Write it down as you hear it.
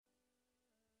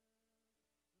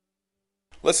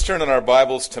Let's turn in our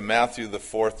Bibles to Matthew, the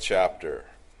 4th chapter.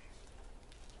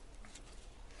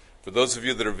 For those of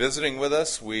you that are visiting with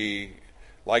us, we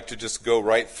like to just go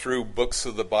right through books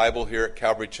of the Bible here at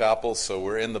Calvary Chapel. So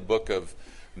we're in the book of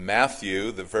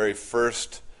Matthew, the very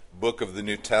first book of the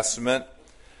New Testament,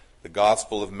 the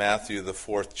Gospel of Matthew, the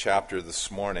 4th chapter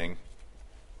this morning.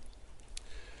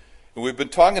 And we've been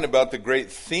talking about the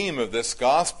great theme of this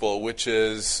gospel, which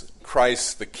is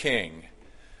Christ the King.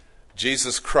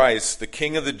 Jesus Christ, the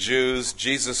King of the Jews,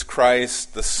 Jesus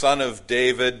Christ, the Son of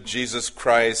David, Jesus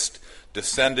Christ,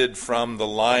 descended from the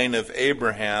line of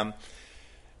Abraham.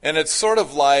 And it's sort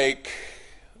of like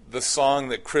the song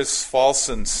that Chris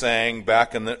Falson sang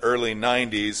back in the early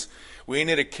 90s. We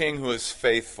need a king who is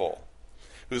faithful,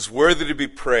 who's worthy to be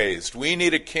praised. We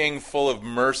need a king full of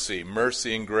mercy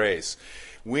and grace.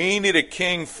 We need a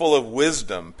king full of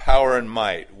wisdom, power, and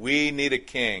might. We need a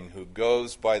king who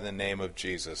goes by the name of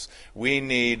Jesus. We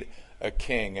need a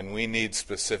king, and we need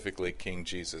specifically King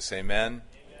Jesus. Amen?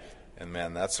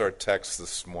 Amen. That's our text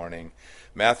this morning.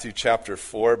 Matthew chapter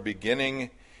 4,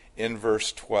 beginning in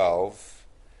verse 12.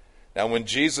 Now when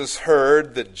Jesus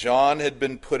heard that John had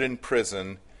been put in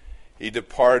prison, he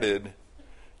departed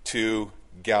to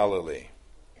Galilee.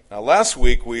 Now last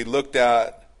week we looked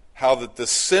at how that the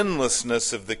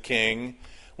sinlessness of the king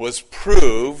was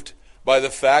proved by the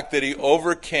fact that he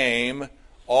overcame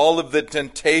all of the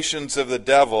temptations of the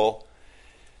devil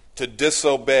to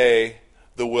disobey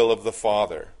the will of the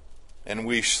Father. And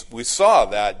we saw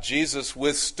that Jesus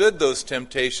withstood those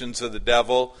temptations of the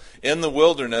devil in the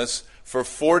wilderness for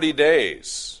 40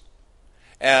 days.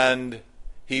 And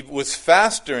he was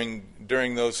fasting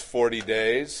during those 40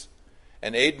 days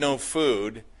and ate no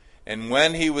food. And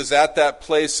when he was at that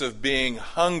place of being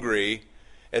hungry,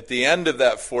 at the end of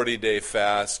that 40-day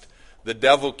fast, the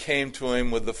devil came to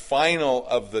him with the final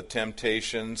of the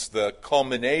temptations, the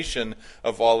culmination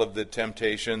of all of the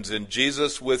temptations, and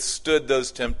Jesus withstood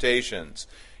those temptations,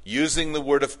 using the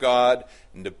Word of God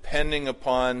and depending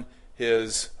upon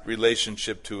his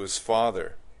relationship to his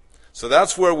Father. So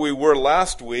that's where we were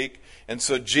last week, and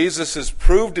so Jesus is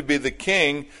proved to be the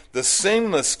King, the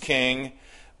sinless King,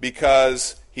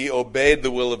 because he obeyed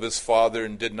the will of his Father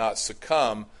and did not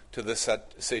succumb to the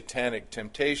satanic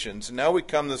temptations. And now we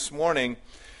come this morning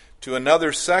to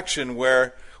another section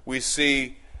where we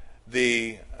see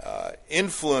the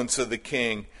influence of the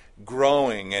king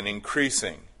growing and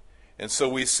increasing. And so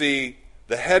we see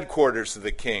the headquarters of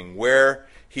the king, where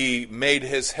he made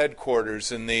his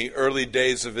headquarters in the early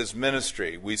days of his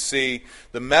ministry. We see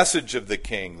the message of the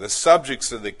king, the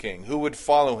subjects of the king, who would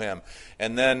follow him,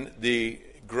 and then the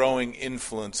growing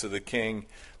influence of the king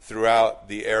throughout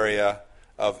the area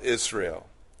of Israel.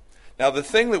 Now, the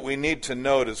thing that we need to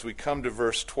note as we come to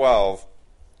verse 12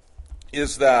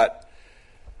 is that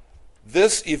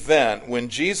this event, when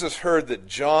Jesus heard that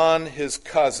John, his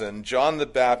cousin, John the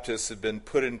Baptist, had been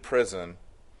put in prison,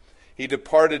 he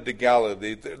departed to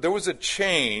Galilee. There was a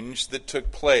change that took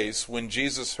place when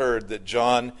Jesus heard that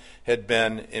John had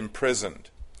been imprisoned.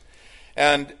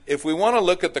 And if we want to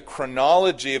look at the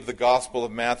chronology of the Gospel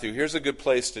of Matthew, here's a good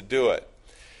place to do it.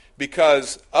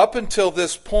 Because up until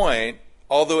this point,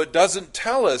 although it doesn't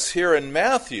tell us here in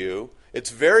Matthew, it's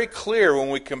very clear when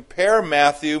we compare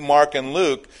Matthew, Mark, and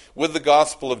Luke with the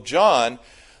Gospel of John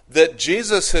that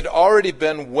Jesus had already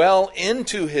been well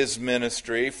into his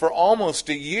ministry for almost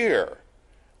a year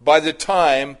by the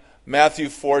time Matthew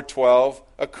 4:12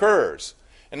 occurs.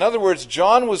 In other words,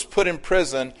 John was put in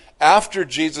prison after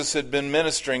Jesus had been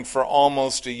ministering for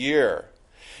almost a year.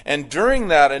 And during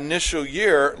that initial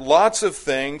year, lots of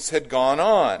things had gone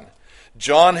on.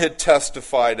 John had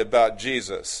testified about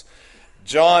Jesus.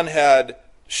 John had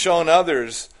shown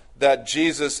others that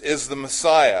Jesus is the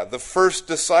Messiah. The first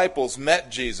disciples met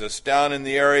Jesus down in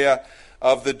the area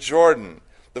of the Jordan.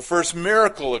 The first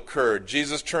miracle occurred.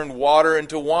 Jesus turned water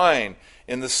into wine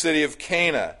in the city of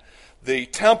Cana. The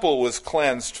temple was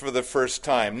cleansed for the first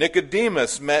time.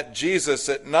 Nicodemus met Jesus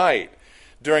at night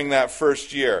during that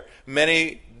first year.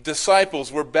 Many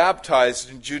disciples were baptized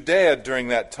in Judea during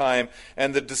that time,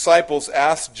 and the disciples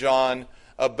asked John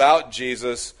about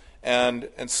Jesus and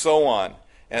so on.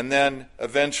 And then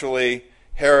eventually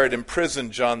Herod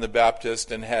imprisoned John the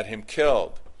Baptist and had him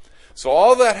killed. So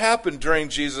all that happened during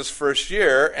Jesus' first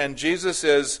year, and Jesus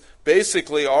has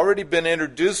basically already been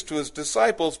introduced to his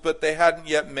disciples, but they hadn't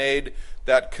yet made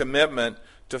that commitment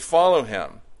to follow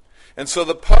him. And so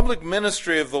the public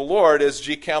ministry of the Lord, as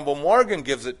G. Campbell Morgan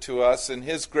gives it to us in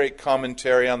his great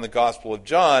commentary on the Gospel of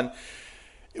John,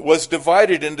 was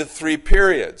divided into 3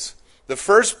 periods. The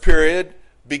first period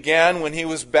began when he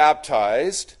was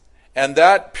baptized, And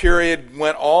that period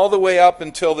went all the way up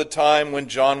until the time when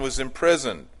John was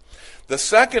imprisoned. The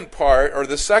second part, or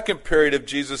the second period of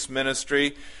Jesus'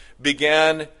 ministry,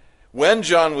 began when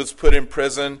John was put in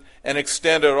prison and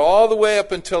extended all the way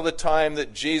up until the time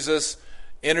that Jesus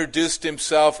introduced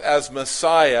himself as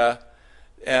Messiah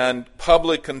and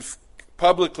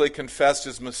publicly confessed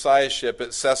his messiahship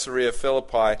at Caesarea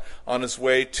Philippi on his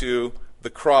way to the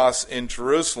cross in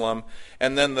Jerusalem.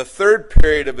 And then the third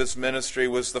period of his ministry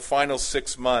was the final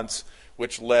 6 months,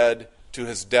 which led to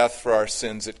his death for our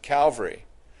sins at Calvary.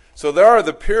 So there are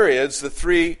the periods, the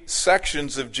three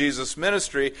sections of Jesus'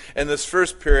 ministry, and this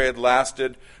first period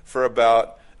lasted for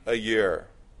about a year.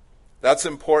 That's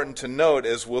important to note,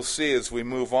 as we'll see as we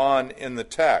move on in the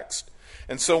text.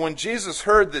 And so when Jesus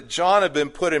heard that John had been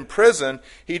put in prison,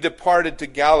 he departed to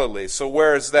Galilee. So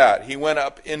where is that? He went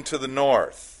up into the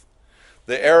north,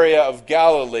 the area of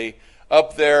Galilee,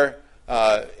 up there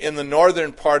in the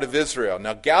northern part of Israel.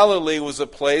 Now, Galilee was a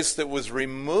place that was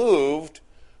removed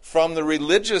from the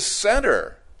religious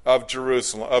center of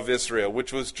Jerusalem, of Israel,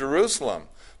 which was Jerusalem.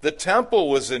 The temple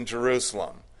was in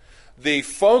Jerusalem. The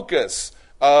focus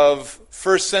of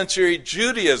first century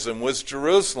Judaism was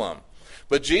Jerusalem.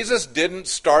 But Jesus didn't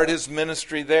start his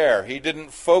ministry there. He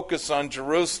didn't focus on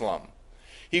Jerusalem.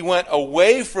 He went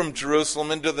away from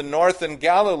Jerusalem into the north in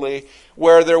Galilee,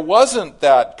 where there wasn't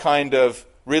that kind of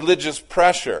religious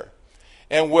pressure,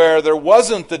 and where there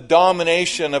wasn't the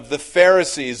domination of the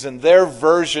Pharisees and their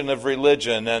version of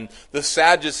religion, and the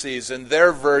Sadducees and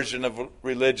their version of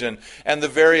religion, and the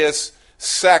various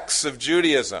sects of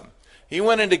Judaism. He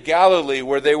went into Galilee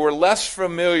where they were less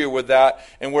familiar with that,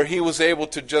 and where he was able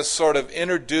to just sort of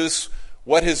introduce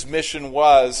what his mission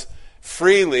was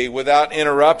freely, without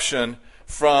interruption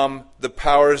from the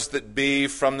powers that be,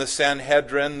 from the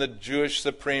Sanhedrin, the Jewish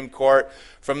Supreme Court,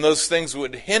 from those things that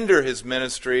would hinder his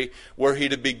ministry, were he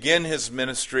to begin his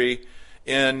ministry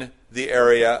in the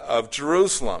area of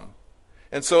Jerusalem.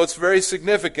 And so it's very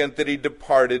significant that he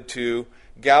departed to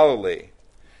Galilee.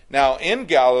 Now, in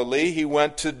Galilee, he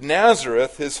went to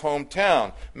Nazareth, his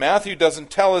hometown. Matthew doesn't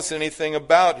tell us anything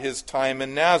about his time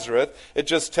in Nazareth. It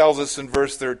just tells us in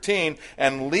verse 13,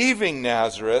 and leaving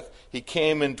Nazareth, he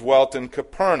came and dwelt in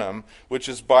Capernaum, which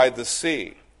is by the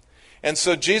sea. And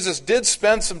so Jesus did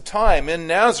spend some time in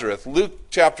Nazareth. Luke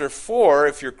chapter 4,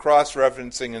 if you're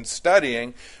cross-referencing and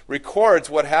studying, records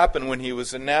what happened when he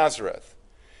was in Nazareth.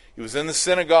 He was in the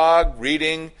synagogue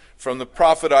reading from the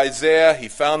prophet Isaiah. He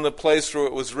found the place where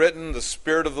it was written, "The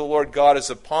Spirit of the Lord God is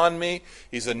upon me.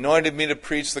 He's anointed me to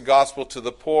preach the gospel to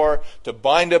the poor, to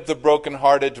bind up the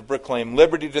brokenhearted, to proclaim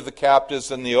liberty to the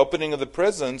captives and the opening of the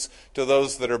prisons to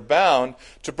those that are bound,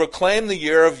 to proclaim the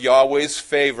year of Yahweh's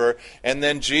favor." And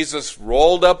then Jesus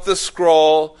rolled up the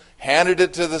scroll, handed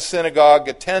it to the synagogue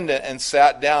attendant, and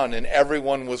sat down, and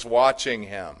everyone was watching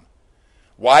him.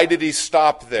 Why did he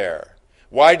stop there?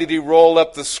 Why did he roll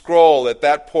up the scroll at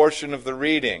that portion of the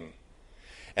reading?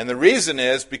 And the reason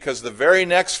is because the very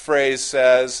next phrase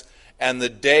says, "and the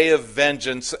day of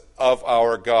vengeance of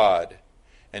our God."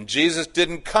 And Jesus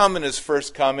didn't come in his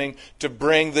first coming to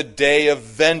bring the day of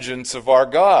vengeance of our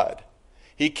God.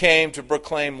 He came to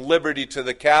proclaim liberty to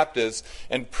the captives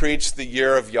and preach the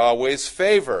year of Yahweh's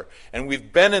favor. And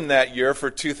we've been in that year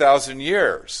for 2,000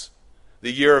 years.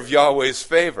 The year of Yahweh's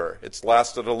favor. It's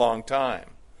lasted a long time.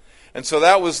 And so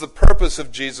that was the purpose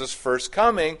of Jesus' first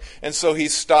coming, and so he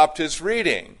stopped his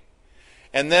reading.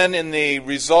 And then in the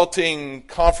resulting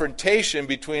confrontation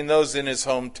between those in his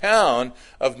hometown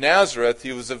of Nazareth,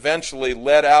 he was eventually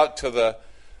led out to the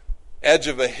edge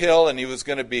of a hill, and he was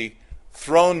going to be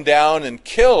thrown down and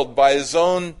killed by his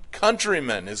own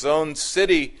countrymen, his own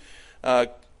city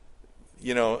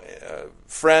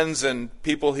friends and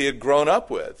people he had grown up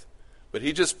with. But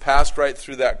he just passed right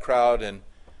through that crowd and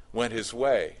went his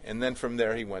way. And then from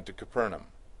there he went to Capernaum.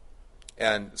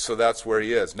 And so that's where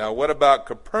he is. Now, what about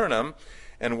Capernaum,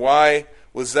 and why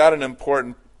was that an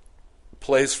important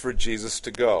place for Jesus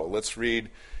to go? Let's read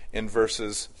in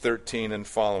verses 13 and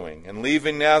following. "And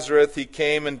leaving Nazareth, he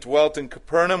came and dwelt in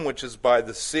Capernaum, which is by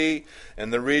the sea,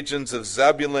 in the regions of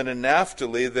Zebulun and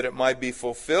Naphtali, that it might be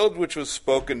fulfilled which was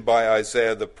spoken by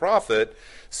Isaiah the prophet,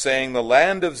 saying, the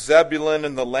land of Zebulun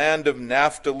and the land of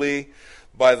Naphtali,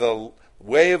 by the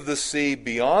way of the sea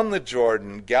beyond the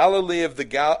Jordan, Galilee of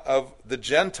the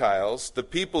Gentiles, the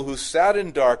people who sat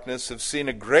in darkness have seen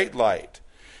a great light.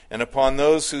 And upon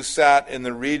those who sat in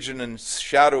the region and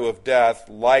shadow of death,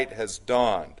 light has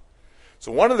dawned."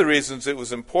 So one of the reasons it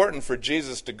was important for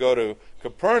Jesus to go to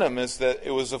Capernaum is that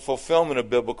it was a fulfillment of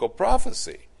biblical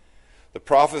prophecy. The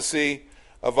prophecy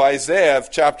of Isaiah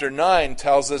of chapter 9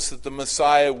 tells us that the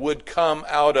Messiah would come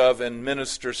out of and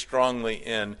minister strongly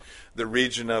in the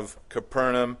region of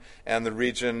Capernaum and the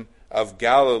region of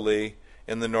Galilee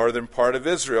in the northern part of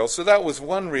Israel. So that was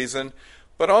one reason.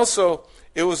 But also,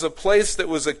 it was a place that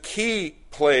was a key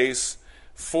place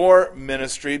for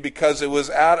ministry because it was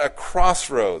at a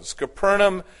crossroads.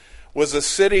 Capernaum was a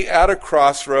city at a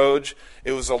crossroads.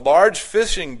 It was a large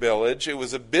fishing village. It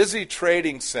was a busy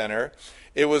trading center.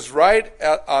 It was right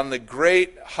on the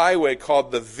great highway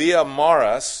called the Via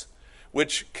Maris,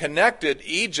 which connected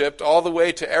Egypt all the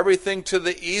way to everything to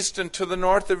the east and to the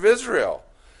north of Israel.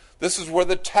 This is where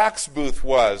the tax booth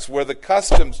was, where the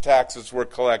customs taxes were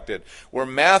collected, where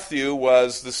Matthew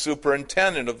was the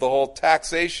superintendent of the whole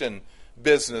taxation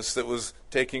business that was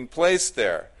taking place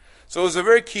there. So it was a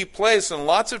very key place, and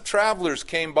lots of travelers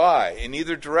came by in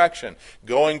either direction,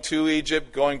 going to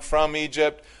Egypt, going from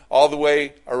Egypt, all the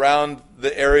way around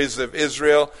the areas of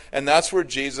Israel, and that's where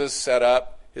Jesus set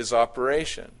up his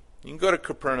operation. You can go to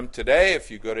Capernaum today.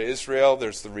 If you go to Israel,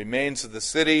 there's the remains of the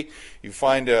city. You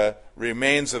find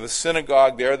remains of a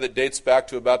synagogue there that dates back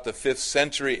to about the 5th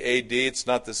century A.D. It's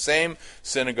not the same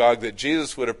synagogue that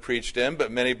Jesus would have preached in,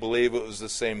 but many believe it was the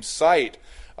same site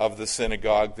of the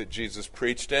synagogue that Jesus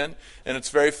preached in. And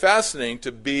it's very fascinating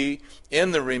to be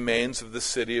in the remains of the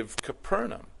city of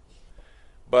Capernaum.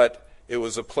 But it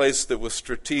was a place that was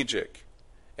strategic.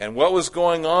 And what was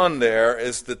going on there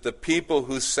is that the people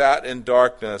who sat in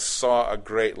darkness saw a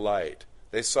great light.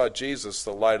 They saw Jesus,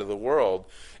 the light of the world,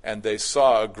 and they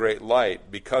saw a great light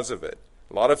because of it.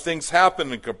 A lot of things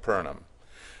happened in Capernaum.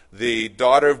 The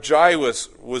daughter of Jairus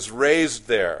was raised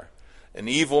there. An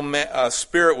evil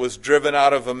spirit was driven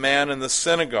out of a man in the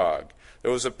synagogue.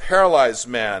 There was a paralyzed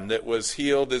man that was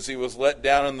healed as he was let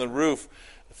down on the roof,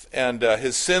 and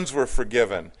his sins were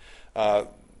forgiven.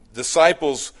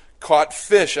 Disciples caught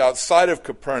fish outside of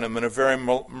Capernaum in a very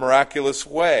miraculous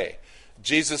way.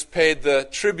 Jesus paid the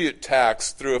tribute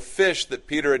tax through a fish that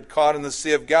Peter had caught in the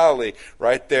Sea of Galilee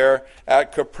right there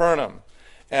at Capernaum.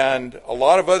 And a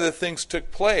lot of other things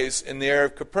took place in the area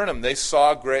of Capernaum. They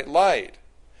saw great light.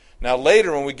 Now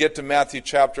later when we get to Matthew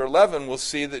chapter 11, we'll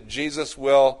see that Jesus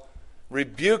will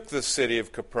rebuke the city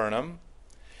of Capernaum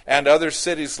and other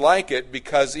cities like it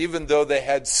because even though they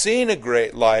had seen a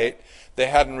great light, they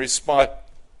had not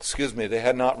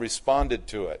responded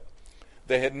to it.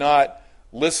 They had not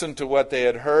listened to what they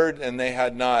had heard, and they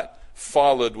had not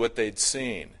followed what they'd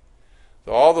seen.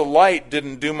 So all the light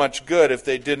didn't do much good if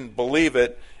they didn't believe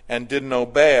it and didn't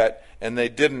obey it, and they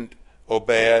didn't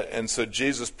obey it, and so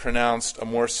Jesus pronounced a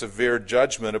more severe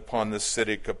judgment upon this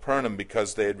city of Capernaum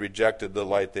because they had rejected the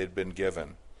light they'd been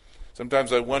given.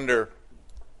 Sometimes I wonder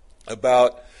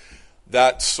about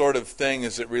that sort of thing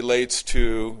as it relates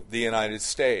to the United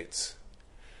States,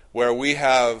 where we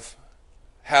have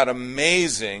had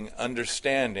amazing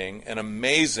understanding and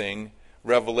amazing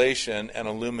revelation and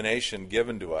illumination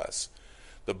given to us.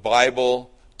 The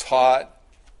Bible taught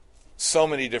so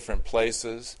many different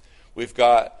places. We've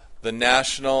got the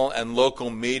national and local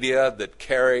media that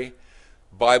carry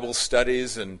Bible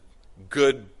studies and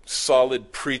good,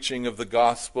 solid preaching of the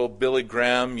gospel. Billy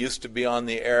Graham used to be on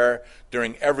the air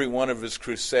during every one of his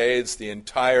crusades. The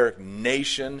entire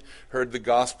nation heard the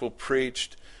gospel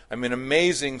preached. I mean,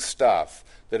 amazing stuff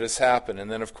that has happened. And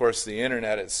then, of course, the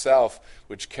internet itself,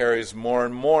 which carries more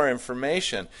and more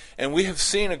information. And we have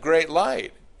seen a great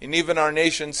light. And even our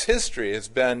nation's history has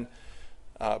been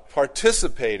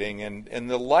participating in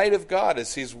the light of God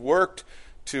as He's worked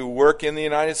to work in the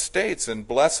United States and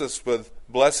bless us with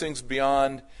blessings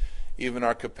beyond even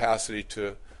our capacity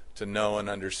to know and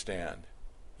understand.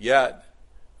 Yet,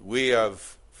 we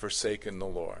have forsaken the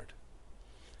Lord.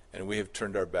 And we have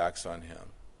turned our backs on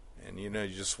Him. And you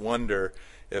just wonder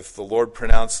if the Lord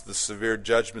pronounced the severe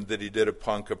judgment that He did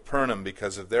upon Capernaum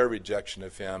because of their rejection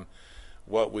of Him,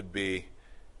 what would be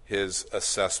His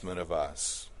assessment of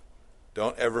us?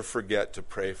 Don't ever forget to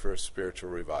pray for a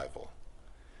spiritual revival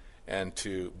and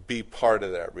to be part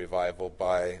of that revival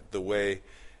by the way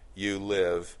you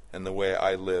live and the way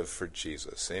I live for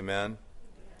Jesus. Amen?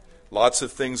 Lots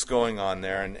of things going on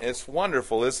there, and it's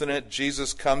wonderful, isn't it?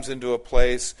 Jesus comes into a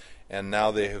place, and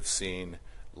now they have seen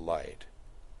light.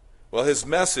 Well, His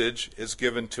message is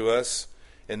given to us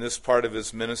in this part of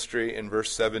His ministry in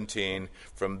verse 17.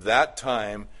 From that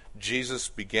time, Jesus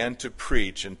began to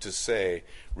preach and to say,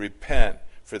 "Repent,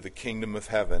 for the kingdom of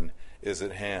heaven is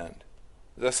at hand."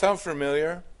 Does that sound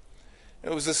familiar?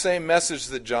 It was the same message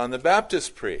that John the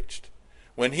Baptist preached.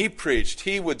 When he preached,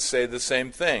 he would say the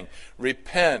same thing.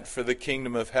 Repent, for the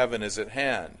kingdom of heaven is at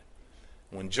hand.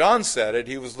 When John said it,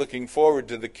 he was looking forward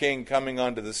to the king coming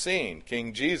onto the scene,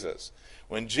 King Jesus.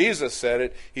 When Jesus said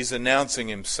it, he's announcing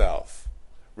himself.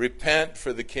 Repent,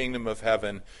 for the kingdom of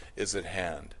heaven is at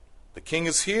hand. The king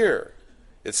is here.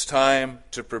 It's time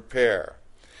to prepare.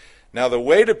 Now, the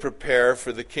way to prepare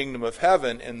for the kingdom of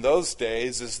heaven in those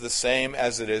days is the same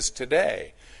as it is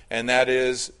today, and that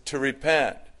is to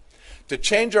repent, to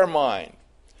change our mind.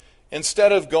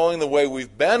 Instead of going the way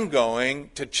we've been going,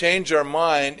 to change our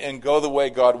mind and go the way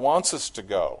God wants us to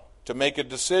go, to make a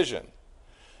decision.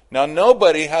 Now,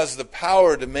 nobody has the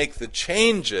power to make the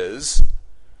changes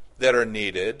that are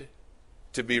needed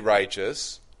to be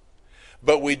righteous,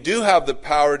 but we do have the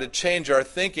power to change our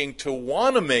thinking to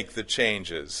want to make the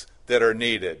changes that are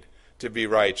needed to be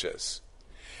righteous.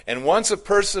 And once a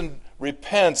person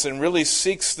repents and really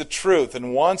seeks the truth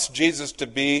and wants Jesus to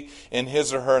be in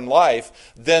his or her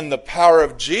life, then the power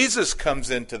of Jesus comes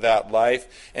into that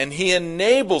life, and he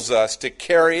enables us to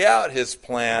carry out his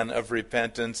plan of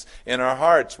repentance in our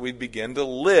hearts. We begin to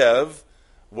live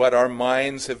what our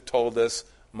minds have told us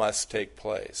must take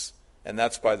place. And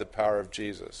that's by the power of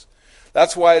Jesus.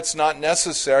 That's why it's not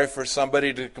necessary for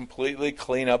somebody to completely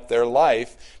clean up their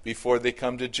life before they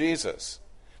come to Jesus.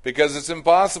 Because it's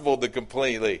impossible to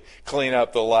completely clean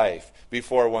up the life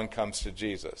before one comes to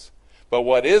Jesus. But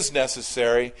what is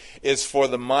necessary is for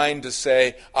the mind to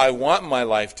say, I want my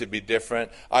life to be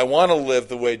different. I want to live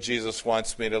the way Jesus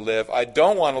wants me to live. I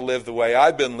don't want to live the way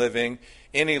I've been living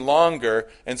any longer.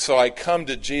 And so I come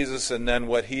to Jesus, and then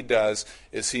what he does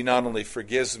is he not only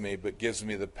forgives me, but gives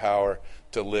me the power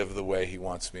to live the way he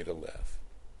wants me to live.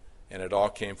 And it all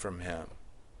came from him.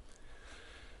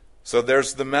 So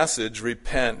there's the message,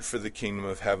 repent, for the kingdom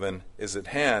of heaven is at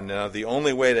hand. Now, the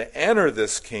only way to enter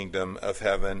this kingdom of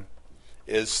heaven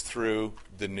is through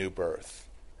the new birth.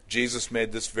 Jesus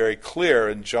made this very clear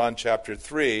in John chapter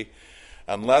 3.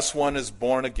 Unless one is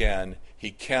born again,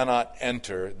 he cannot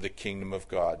enter the kingdom of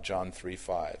God. John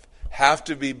 3:5. Have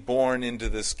to be born into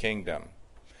this kingdom.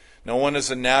 No one is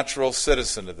a natural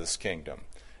citizen of this kingdom.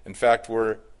 In fact,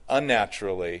 we're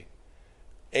unnaturally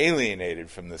alienated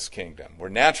from this kingdom. We're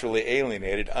naturally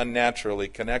alienated, unnaturally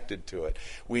connected to it.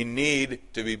 We need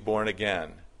to be born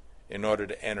again in order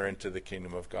to enter into the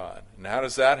kingdom of God. And how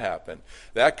does that happen?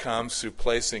 That comes through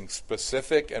placing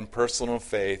specific and personal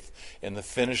faith in the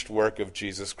finished work of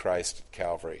Jesus Christ at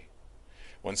Calvary.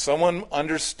 When someone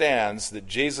understands that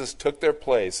Jesus took their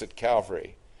place at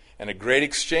Calvary, and a great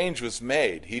exchange was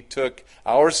made, he took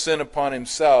our sin upon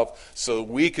himself so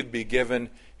that we could be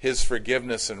given his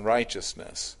forgiveness and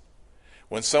righteousness.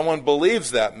 When someone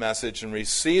believes that message and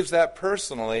receives that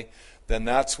personally, then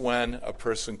that's when a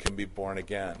person can be born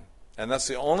again. And that's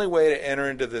the only way to enter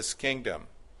into this kingdom.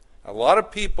 A lot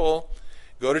of people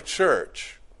go to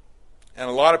church, and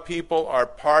a lot of people are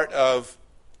part of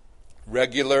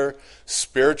regular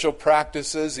spiritual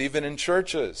practices, even in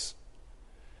churches,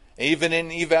 even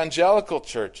in evangelical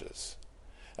churches.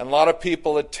 And a lot of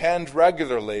people attend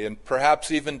regularly and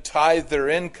perhaps even tithe their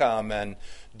income and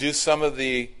do some of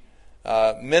the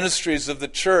ministries of the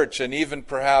church and even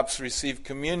perhaps receive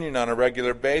communion on a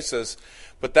regular basis.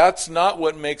 But that's not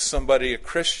what makes somebody a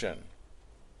Christian.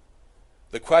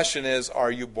 The question is,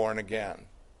 are you born again?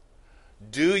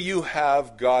 Do you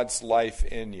have God's life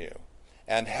in you?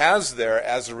 And has there,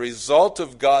 as a result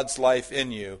of God's life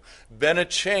in you, been a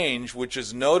change which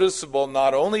is noticeable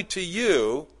not only to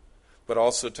you, but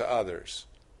also to others?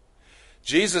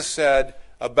 Jesus said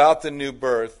about the new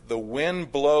birth, the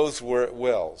wind blows where it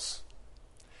wills.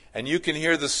 And you can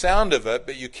hear the sound of it,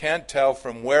 but you can't tell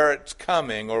from where it's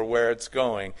coming or where it's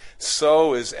going.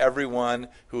 So is everyone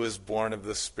who is born of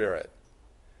the Spirit.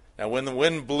 Now, when the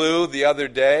wind blew the other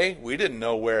day, we didn't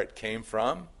know where it came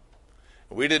from.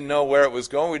 We didn't know where it was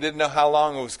going. We didn't know how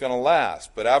long it was going to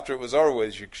last. But after it was over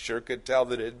with, you sure could tell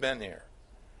that it had been here.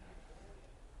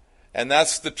 And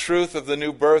that's the truth of the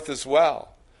new birth as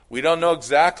well. We don't know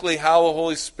exactly how the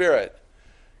Holy Spirit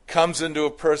comes into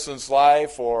a person's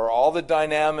life or all the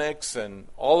dynamics and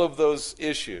all of those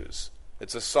issues.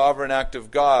 It's a sovereign act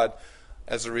of God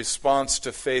as a response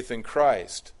to faith in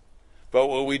Christ. But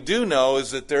what we do know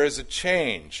is that there is a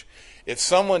change. If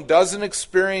someone doesn't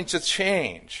experience a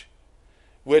change,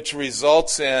 which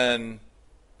results in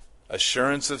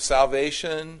assurance of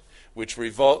salvation, which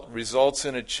results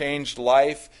in a changed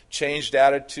life, changed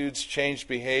attitudes, changed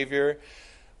behavior,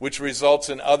 which results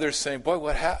in others saying,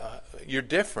 boy, you're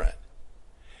different.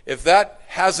 If that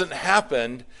hasn't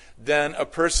happened, then a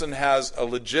person has a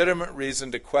legitimate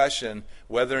reason to question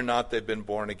whether or not they've been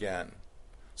born again.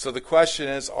 So the question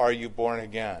is, are you born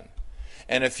again?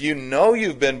 And if you know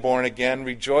you've been born again,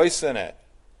 rejoice in it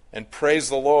and praise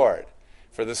the Lord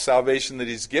for the salvation that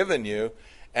he's given you,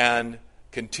 and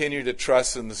continue to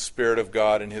trust in the Spirit of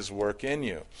God and his work in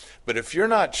you. But if you're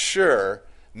not sure,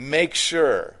 make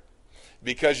sure,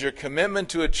 because your commitment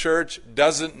to a church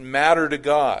doesn't matter to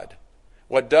God.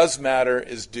 What does matter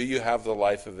is, do you have the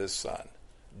life of his Son?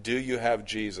 Do you have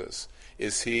Jesus?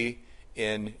 Is he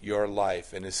in your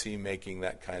life, and is he making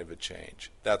that kind of a change?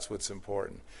 That's what's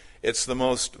important. It's the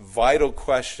most vital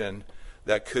question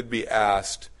that could be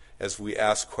asked as we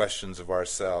ask questions of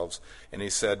ourselves. And he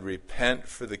said, repent,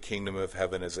 for the kingdom of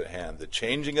heaven is at hand. The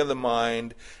changing of the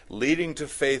mind leading to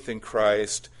faith in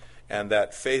Christ, and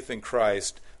that faith in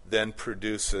Christ then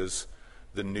produces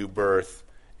the new birth,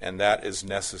 and that is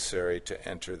necessary to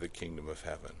enter the kingdom of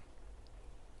heaven.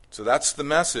 So that's the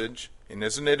message, and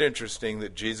isn't it interesting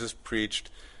that Jesus preached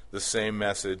the same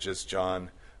message as John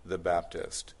the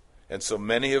Baptist? And so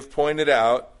many have pointed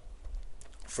out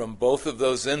from both of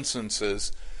those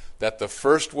instances that the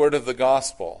first word of the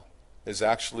gospel is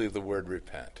actually the word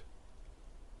repent.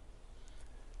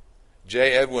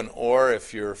 J. Edwin Orr,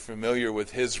 if you're familiar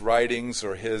with his writings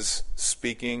or his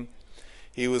speaking,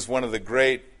 he was one of the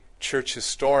great church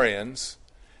historians,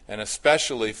 and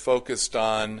especially focused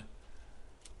on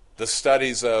the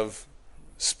studies of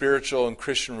spiritual and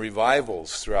Christian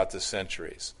revivals throughout the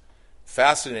centuries.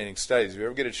 Fascinating studies. If you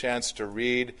ever get a chance to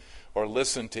read or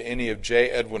listen to any of J.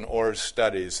 Edwin Orr's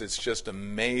studies, it's just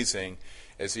amazing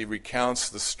as he recounts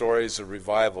the stories of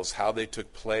revivals, how they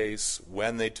took place,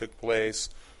 when they took place,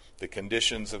 the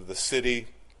conditions of the city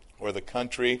or the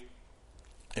country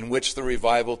in which the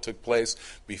revival took place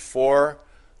before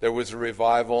there was a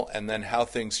revival, and then how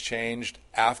things changed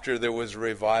after there was a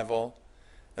revival.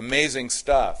 Amazing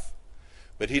stuff.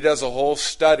 But he does a whole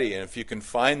study, and if you can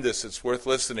find this, it's worth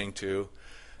listening to.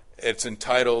 It's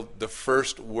entitled The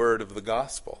First Word of the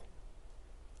Gospel.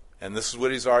 And this is what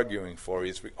he's arguing for.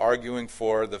 He's arguing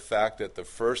for the fact that the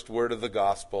first word of the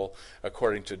gospel,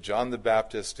 according to John the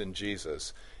Baptist and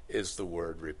Jesus, is the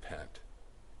word repent.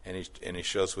 And he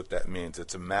shows what that means.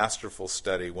 It's a masterful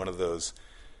study, one of those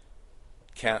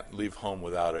can't leave home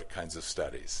without it kinds of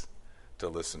studies to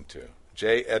listen to.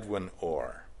 J. Edwin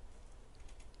Orr.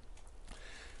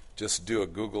 Just do a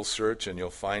Google search and you'll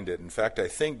find it. In fact, I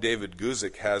think David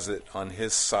Guzik has it on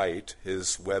his site,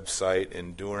 his website,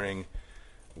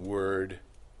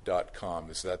 enduringword.com.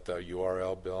 Is that the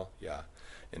URL, Bill? Yeah,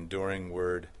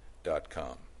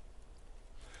 enduringword.com.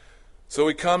 So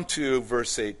we come to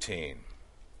verse 18,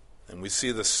 and we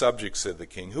see the subjects of the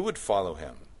king. Who would follow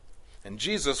him? And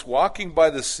Jesus, walking by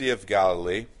the Sea of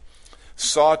Galilee,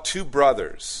 saw two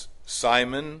brothers,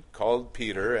 Simon, called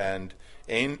Peter, and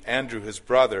Andrew his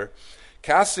brother,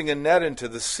 casting a net into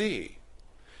the sea,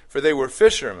 for they were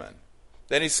fishermen.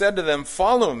 Then he said to them,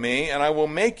 follow me, and I will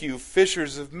make you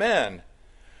fishers of men.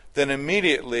 Then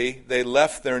immediately they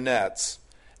left their nets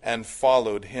and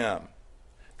followed him.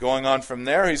 Going on from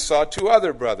there, he saw two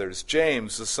other brothers,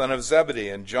 James, the son of Zebedee,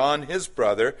 and John, his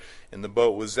brother, in the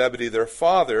boat with Zebedee, their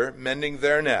father, mending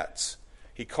their nets.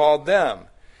 He called them,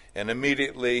 and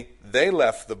immediately they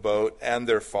left the boat and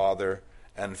their father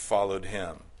and followed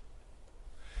him.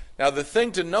 Now, the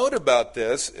thing to note about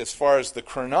this, as far as the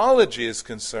chronology is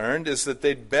concerned, is that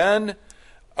they'd been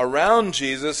around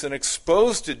Jesus and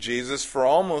exposed to Jesus for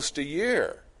almost a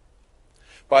year.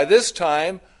 By this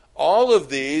time, all of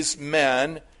these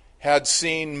men had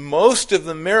seen most of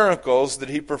the miracles that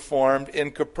he performed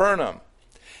in Capernaum.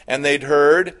 And they'd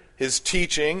heard his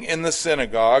teaching in the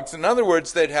synagogues. In other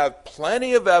words, they'd have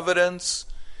plenty of evidence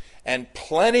and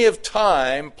plenty of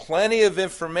time, plenty of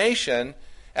information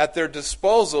at their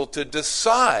disposal to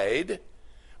decide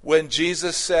when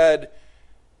Jesus said,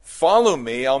 follow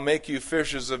me, I'll make you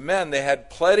fishers of men. They had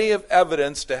plenty of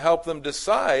evidence to help them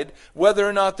decide whether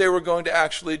or not they were going to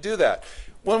actually do that.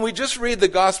 When we just read the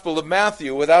Gospel of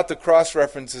Matthew without the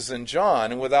cross-references in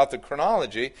John and without the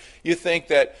chronology, you think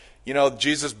that,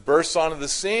 Jesus bursts onto the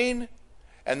scene,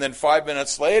 and then 5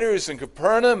 minutes later he's in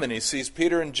Capernaum, and he sees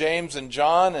Peter and James and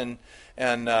John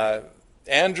and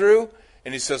Andrew,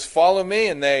 and he says, follow me,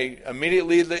 and they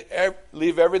immediately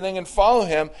leave everything and follow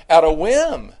him at a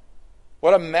whim.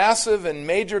 What a massive and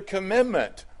major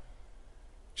commitment.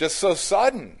 Just so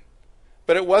sudden.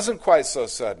 But it wasn't quite so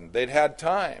sudden. They'd had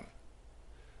time.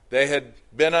 They had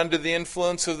been under the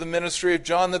influence of the ministry of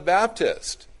John the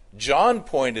Baptist. John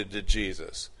pointed to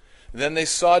Jesus. Then they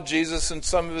saw Jesus in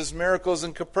some of his miracles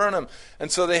in Capernaum.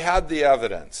 And so they had the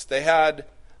evidence. They had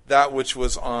that which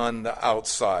was on the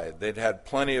outside. They'd had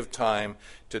plenty of time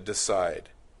to decide.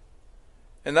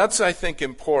 And that's, I think,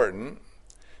 important,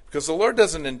 because the Lord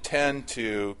doesn't intend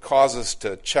to cause us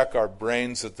to check our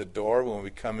brains at the door when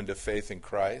we come into faith in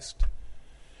Christ.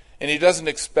 And he doesn't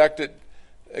expect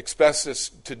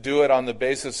us to do it on the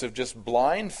basis of just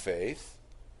blind faith,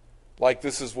 like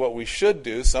this is what we should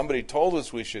do. Somebody told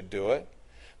us we should do it.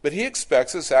 But he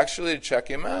expects us actually to check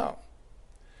him out,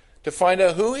 to find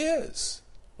out who he is.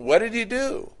 What did he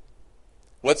do?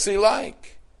 What's he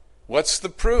like? What's the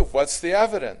proof? What's the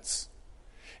evidence?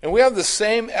 And we have the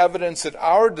same evidence at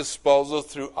our disposal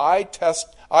through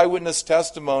eyewitness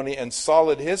testimony and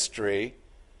solid history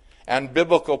and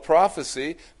biblical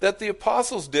prophecy that the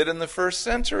apostles did in the first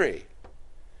century.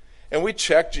 And we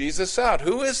check Jesus out.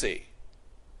 Who is he?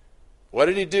 What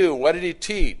did he do? What did he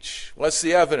teach? What's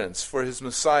the evidence for his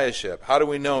messiahship? How do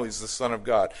we know he's the Son of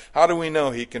God? How do we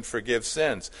know he can forgive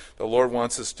sins? The Lord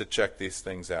wants us to check these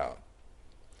things out.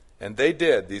 And they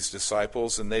did, these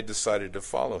disciples, and they decided to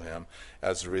follow him.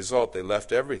 As a result, they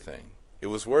left everything. It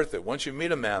was worth it. Once you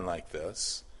meet a man like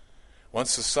this,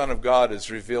 once the Son of God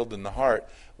is revealed in the heart,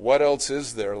 what else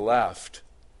is there left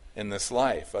in this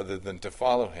life other than to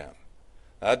follow him?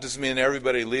 Now, that doesn't mean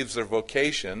everybody leaves their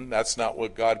vocation. That's not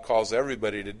what God calls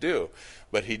everybody to do.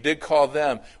 But he did call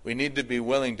them. We need to be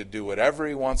willing to do whatever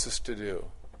he wants us to do.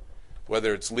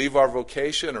 Whether it's leave our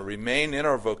vocation or remain in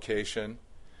our vocation,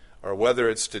 or whether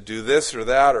it's to do this or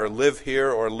that, or live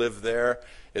here or live there,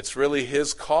 it's really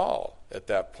his call at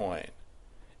that point.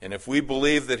 And if we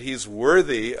believe that he's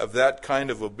worthy of that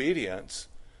kind of obedience,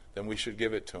 then we should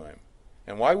give it to him.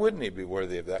 And why wouldn't he be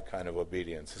worthy of that kind of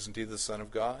obedience? Isn't he the Son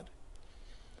of God?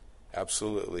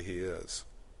 Absolutely he is.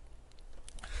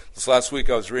 This last week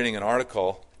I was reading an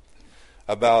article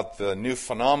about the new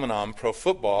phenomenon, pro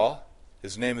football.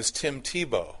 His name is Tim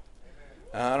Tebow.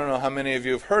 I don't know how many of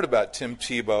you have heard about Tim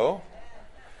Tebow.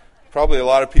 Probably a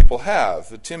lot of people have.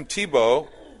 But Tim Tebow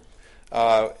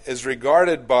is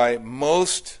regarded by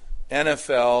most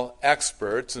NFL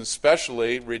experts, and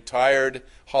especially retired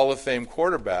Hall of Fame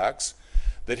quarterbacks,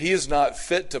 that he is not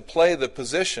fit to play the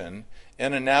position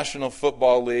in a National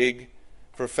Football League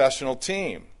professional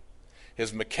team.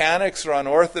 His mechanics are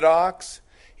unorthodox.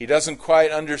 He doesn't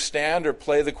quite understand or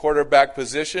play the quarterback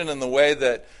position in the way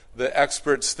that the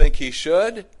experts think he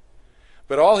should.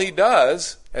 But all he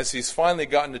does, as he's finally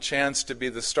gotten a chance to be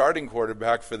the starting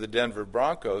quarterback for the Denver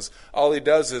Broncos, all he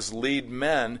does is lead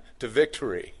men to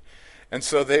victory. And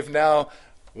so they've now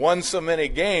won so many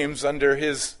games under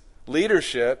his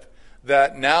leadership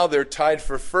that now they're tied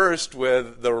for first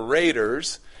with the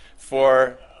Raiders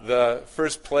for the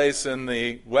first place in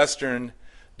the Western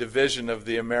Division of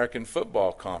the American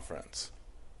Football Conference.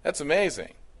 That's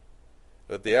amazing.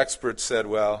 But the experts said,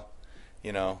 well,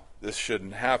 this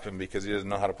shouldn't happen because he doesn't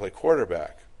know how to play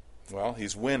quarterback. Well,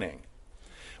 he's winning.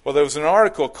 Well, there was an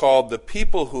article called "The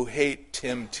People Who Hate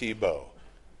Tim Tebow."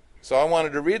 So I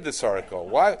wanted to read this article.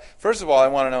 Why? First of all, I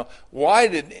want to know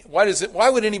why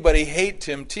would anybody hate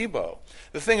Tim Tebow?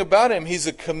 The thing about him, he's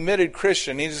a committed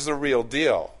Christian. He's the real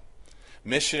deal.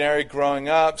 Missionary growing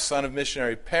up, son of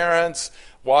missionary parents,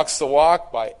 walks the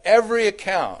walk by every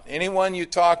account. Anyone you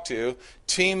talk to,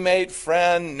 teammate,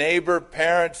 friend, neighbor,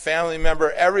 parent, family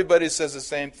member, everybody says the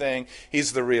same thing.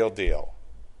 He's the real deal.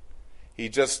 He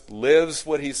just lives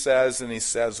what he says, and he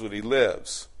says what he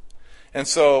lives. And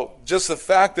so just the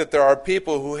fact that there are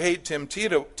people who hate Tim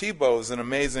Tebow is an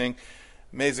amazing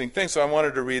thing. So I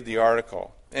wanted to read the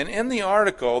article. And in the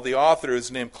article, the author,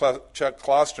 who's named Chuck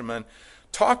Klosterman,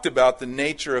 talked about the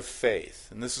nature of faith.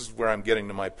 And this is where I'm getting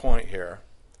to my point here.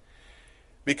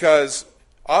 Because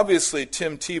obviously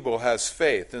Tim Tebow has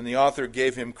faith, and the author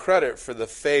gave him credit for the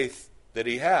faith that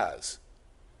he has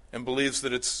and believes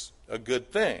that it's a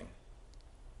good thing.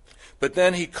 But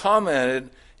then he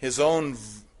commented his own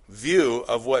view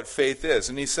of what faith is.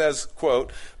 And he says,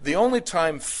 quote, "The only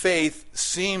time faith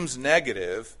seems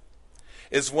negative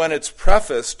is when it's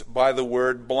prefaced by the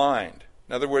word blind."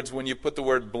 In other words, when you put the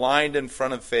word blind in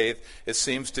front of faith, it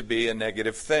seems to be a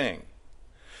negative thing.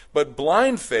 But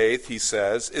blind faith, he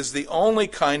says, is the only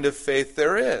kind of faith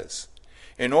there is.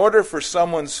 In order for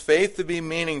someone's faith to be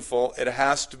meaningful, it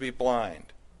has to be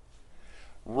blind.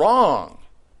 Wrong.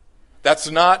 That's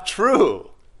not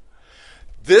true.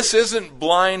 This isn't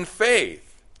blind faith.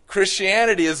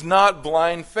 Christianity is not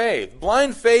blind faith.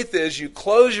 Blind faith is you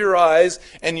close your eyes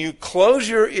and you close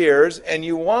your ears and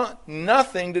you want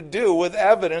nothing to do with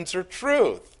evidence or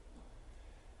truth.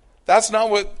 That's not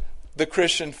what the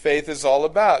Christian faith is all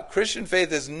about. Christian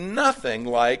faith is nothing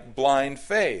like blind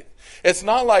faith. It's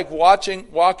not like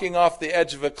walking off the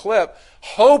edge of a cliff,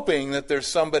 hoping that there's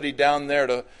somebody down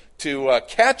there to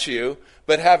catch you,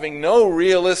 but having no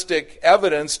realistic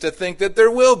evidence to think that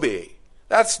there will be.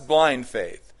 That's blind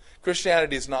faith.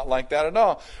 Christianity is not like that at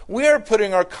all. We are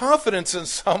putting our confidence in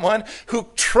someone who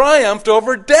triumphed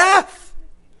over death,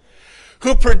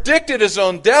 who predicted his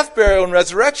own death, burial, and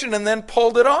resurrection, and then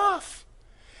pulled it off.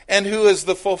 and who is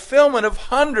the fulfillment of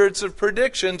hundreds of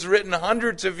predictions written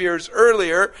hundreds of years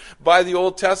earlier by the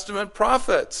Old Testament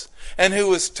prophets, and who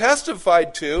was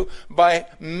testified to by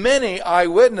many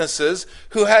eyewitnesses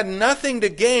who had nothing to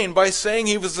gain by saying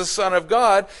he was the Son of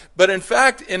God, but in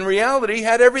fact, in reality,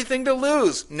 had everything to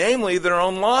lose, namely their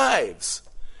own lives,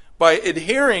 by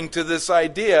adhering to this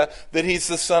idea that he's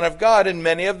the Son of God, and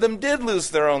many of them did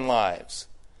lose their own lives.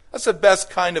 That's the best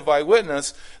kind of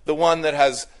eyewitness, the one that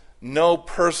has no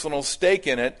personal stake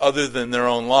in it other than their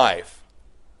own life.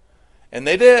 And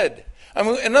they did. I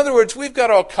mean, in other words, we've got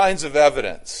all kinds of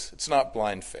evidence. It's not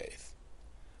blind faith.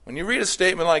 When you read a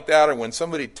statement like that, or when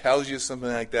somebody tells you something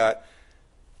like that,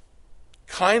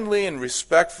 kindly and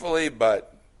respectfully,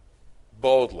 but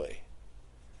boldly,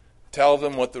 tell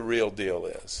them what the real deal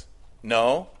is.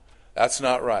 No, that's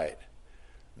not right.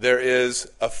 There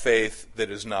is a faith that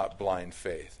is not blind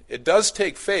faith. It does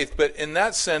take faith, but in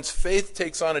that sense, faith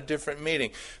takes on a different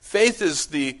meaning. Faith is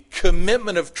the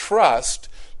commitment of trust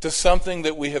to something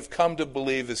that we have come to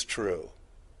believe is true,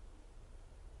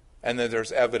 and that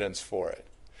there's evidence for it.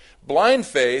 Blind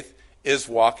faith is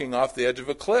walking off the edge of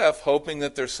a cliff, hoping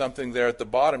that there's something there at the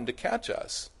bottom to catch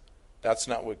us. That's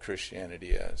not what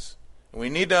Christianity is. We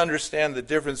need to understand the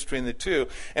difference between the two.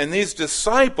 And these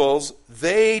disciples,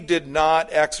 they did not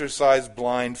exercise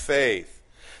blind faith.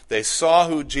 They saw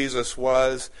who Jesus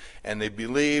was, and they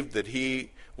believed that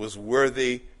he was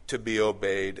worthy to be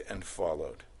obeyed and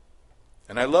followed.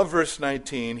 And I love verse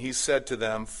 19. He said to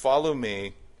them, "Follow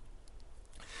me,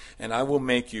 and I will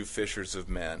make you fishers of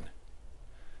men."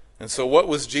 And so what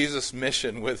was Jesus'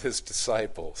 mission with his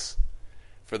disciples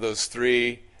for those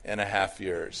 3.5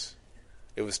 years?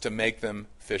 It was to make them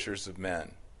fishers of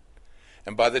men.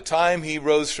 And by the time he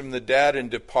rose from the dead and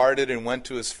departed and went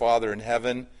to his Father in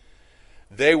heaven,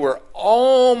 they were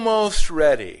almost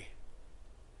ready.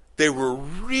 They were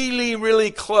really, really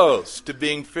close to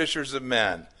being fishers of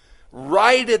men,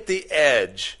 right at the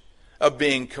edge of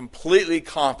being completely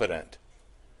competent.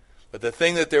 But the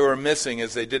thing that they were missing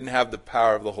is they didn't have the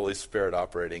power of the Holy Spirit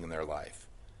operating in their life.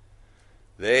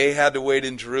 They had to wait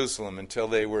in Jerusalem until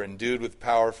they were endued with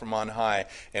power from on high.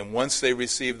 And once they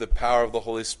received the power of the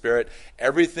Holy Spirit,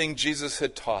 everything Jesus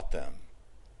had taught them,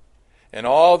 and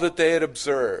all that they had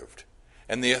observed,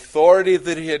 and the authority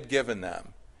that he had given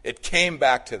them, it came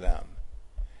back to them.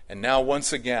 And now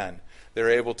once again,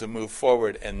 they're able to move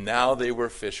forward, and now they were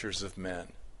fishers of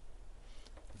men.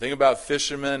 The thing about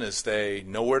fishermen is they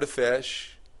know where to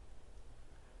fish,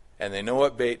 and they know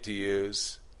what bait to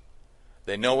use.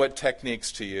 They know what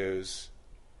techniques to use,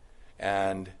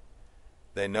 and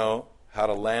they know how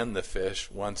to land the fish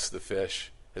once the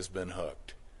fish has been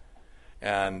hooked.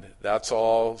 And that's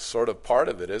all sort of part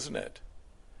of it, isn't it?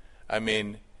 I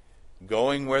mean,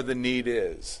 going where the need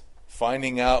is,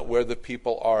 finding out where the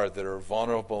people are that are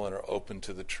vulnerable and are open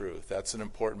to the truth. That's an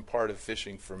important part of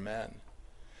fishing for men.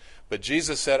 But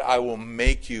Jesus said, "I will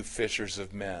make you fishers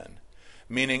of men."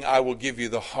 Meaning, I will give you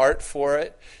the heart for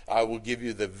it, I will give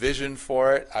you the vision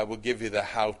for it, I will give you the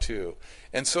how-to.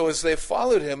 And so as they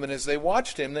followed him and as they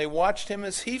watched him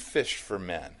as he fished for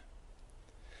men.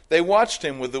 They watched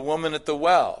him with the woman at the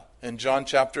well in John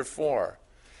chapter 4.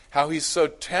 How he so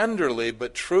tenderly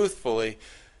but truthfully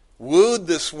wooed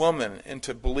this woman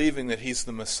into believing that he's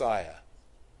the Messiah.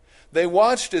 They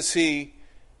watched as he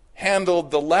handled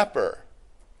the leper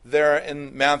there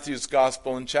in Matthew's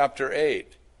Gospel in chapter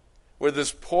 8. Where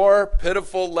this poor,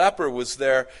 pitiful leper was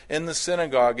there in the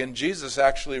synagogue, and Jesus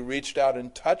actually reached out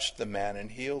and touched the man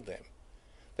and healed him.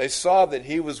 They saw that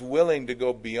he was willing to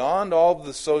go beyond all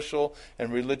the social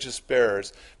and religious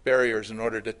barriers in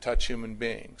order to touch human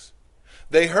beings.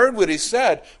 They heard what he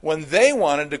said when they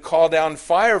wanted to call down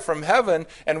fire from heaven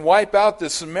and wipe out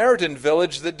the Samaritan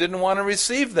village that didn't want to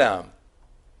receive them.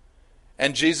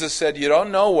 And Jesus said, "You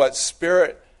don't know what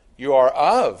spirit you are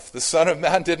of. The Son of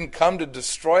Man didn't come to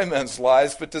destroy men's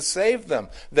lives, but to save them."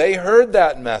 They heard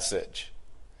that message.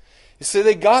 You see,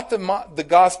 they got the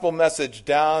gospel message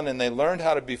down, and they learned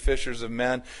how to be fishers of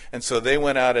men, and so they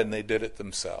went out and they did it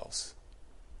themselves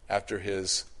after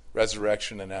his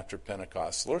resurrection and after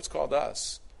Pentecost. The Lord's called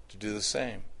us to do the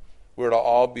same. We're to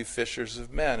all be fishers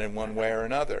of men in one way or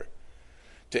another,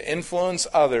 to influence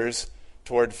others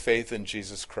toward faith in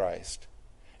Jesus Christ.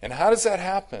 And how does that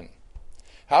happen?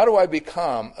 How do I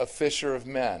become a fisher of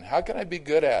men? How can I be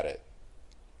good at it?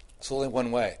 It's only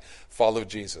one way. Follow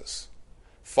Jesus.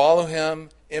 Follow him,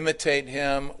 imitate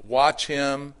him, watch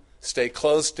him, stay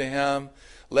close to him,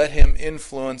 let him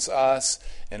influence us.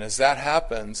 And as that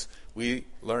happens, we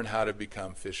learn how to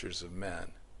become fishers of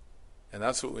men. And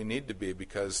that's what we need to be,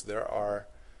 because there are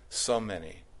so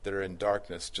many that are in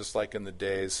darkness, just like in the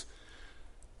days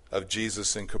of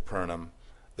Jesus in Capernaum,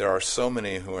 there are so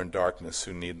many who are in darkness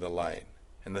who need the light.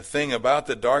 And the thing about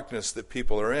the darkness that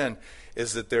people are in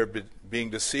is that they're being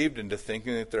deceived into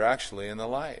thinking that they're actually in the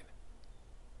light.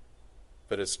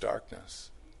 But it's darkness.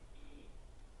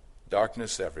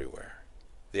 Darkness everywhere.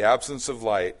 The absence of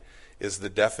light is the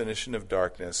definition of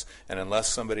darkness, and unless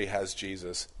somebody has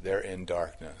Jesus, they're in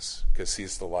darkness, because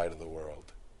he's the light of the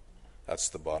world. That's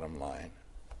the bottom line.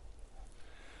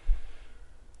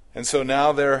 And so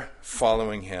now they're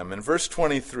following him. In verse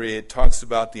 23, it talks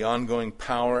about the ongoing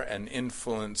power and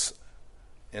influence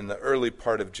in the early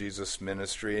part of Jesus'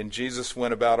 ministry. And Jesus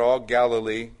went about all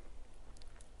Galilee,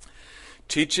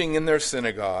 teaching in their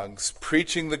synagogues,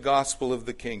 preaching the gospel of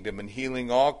the kingdom, and healing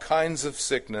all kinds of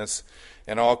sickness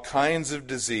and all kinds of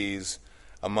disease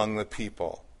among the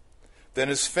people. Then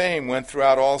his fame went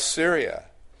throughout all Syria,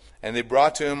 and they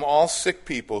brought to him all sick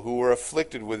people who were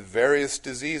afflicted with various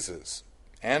diseases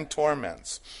and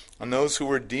torments, and those who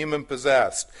were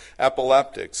demon-possessed,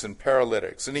 epileptics, and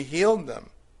paralytics, and he healed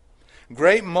them.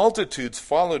 Great multitudes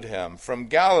followed him from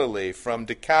Galilee, from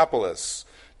Decapolis,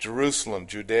 Jerusalem,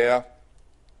 Judea,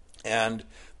 and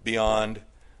beyond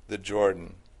the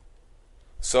Jordan.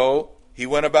 So he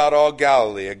went about all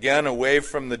Galilee, again away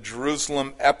from the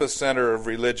Jerusalem epicenter of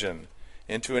religion,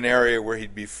 into an area where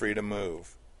he'd be free to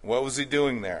move. What was he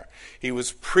doing there? He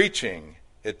was preaching,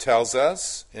 it tells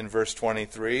us in verse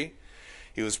 23.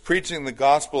 He was preaching the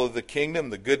gospel of the kingdom,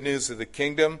 the good news of the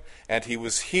kingdom, and he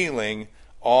was healing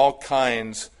all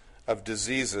kinds of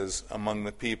diseases among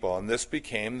the people. And this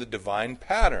became the divine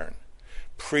pattern,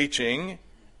 preaching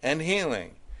and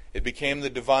healing. It became the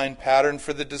divine pattern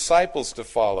for the disciples to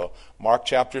follow. Mark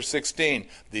chapter 16,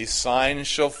 these signs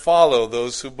shall follow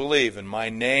those who believe. In my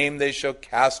name they shall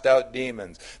cast out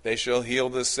demons. They shall heal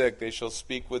the sick. They shall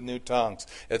speak with new tongues,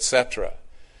 etc.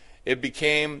 It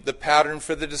became the pattern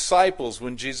for the disciples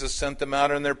when Jesus sent them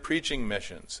out on their preaching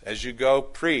missions. As you go,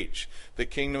 preach the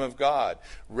kingdom of God.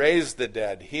 Raise the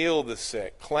dead, heal the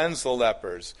sick, cleanse the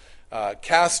lepers,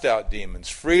 cast out demons.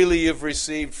 Freely you've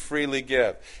received, freely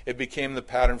give. It became the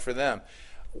pattern for them.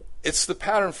 It's the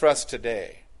pattern for us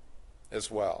today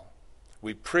as well.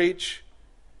 We preach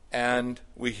and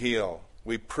we heal.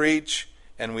 We preach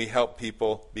and we help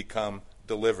people become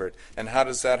delivered. And how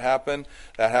does that happen?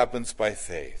 That happens by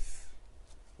faith.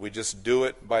 We just do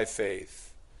it by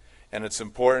faith. And it's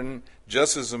important,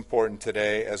 just as important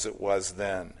today as it was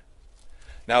then.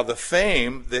 Now the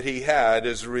fame that he had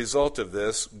as a result of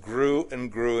this grew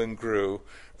and grew and grew,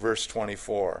 verse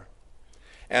 24.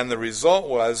 And the result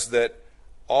was that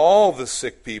all the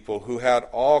sick people who had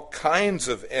all kinds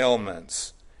of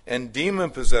ailments, and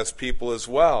demon-possessed people as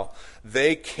well,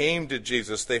 they came to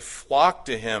Jesus. They flocked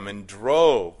to him in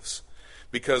droves,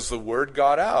 because the word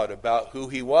got out about who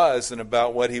he was and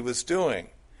about what he was doing.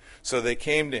 So they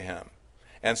came to him.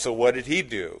 And so what did he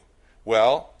do?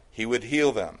 Well, he would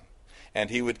heal them, and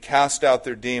he would cast out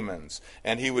their demons,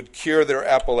 and he would cure their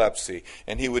epilepsy,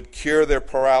 and he would cure their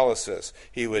paralysis.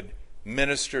 He would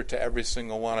minister to every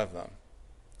single one of them.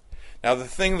 Now the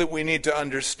thing that we need to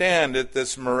understand is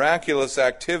this miraculous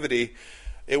activity,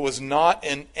 it was not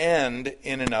an end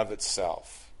in and of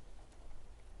itself.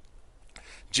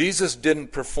 Jesus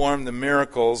didn't perform the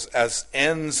miracles as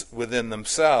ends within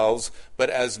themselves, but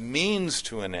as means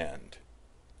to an end.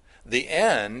 The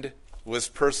end was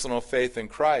personal faith in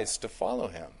Christ to follow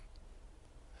him.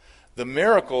 The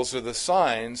miracles or the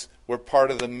signs were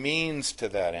part of the means to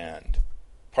that end,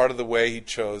 part of the way he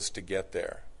chose to get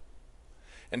there.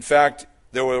 In fact,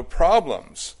 there were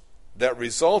problems that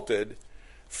resulted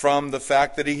from the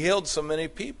fact that he healed so many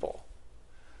people.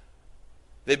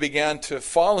 They began to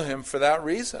follow him for that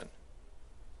reason.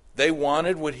 They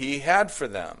wanted what he had for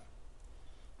them.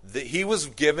 He was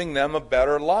giving them a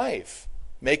better life,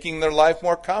 making their life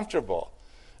more comfortable.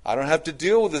 I don't have to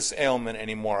deal with this ailment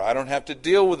anymore. I don't have to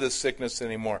deal with this sickness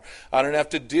anymore. I don't have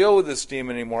to deal with this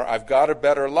demon anymore. I've got a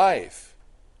better life.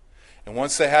 And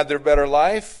once they had their better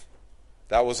life,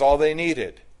 that was all they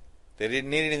needed. They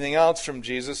didn't need anything else from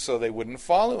Jesus, so they wouldn't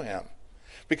follow him,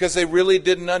 because they really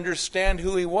didn't understand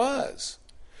who he was.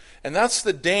 And that's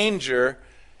the danger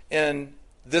in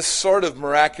this sort of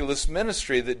miraculous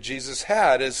ministry that Jesus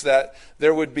had, is that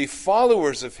there would be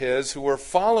followers of his who were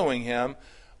following him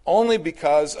only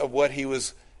because of what he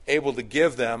was able to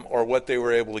give them or what they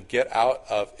were able to get out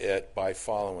of it by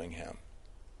following him.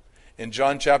 In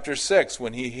John chapter 6,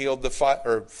 when he healed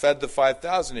fed the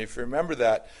 5,000, if you remember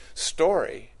that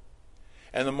story,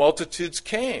 and the multitudes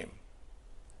came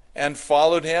and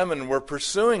followed him and were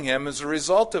pursuing him as a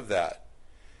result of that.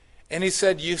 And he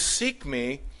said, you seek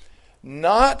me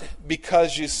not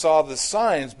because you saw the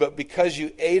signs, but because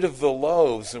you ate of the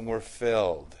loaves and were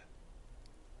filled.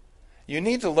 You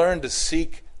need to learn to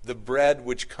seek the bread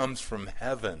which comes from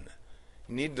heaven.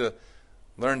 You need to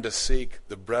learn to seek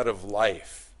the bread of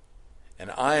life.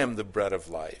 And I am the bread of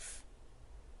life.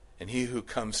 And he who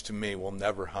comes to me will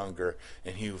never hunger,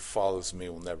 and he who follows me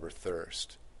will never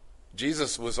thirst.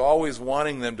 Jesus was always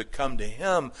wanting them to come to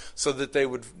him so that they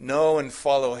would know and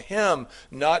follow him,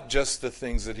 not just the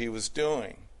things that he was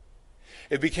doing.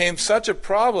 It became such a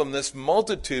problem, this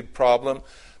multitude problem,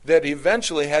 that he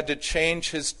eventually had to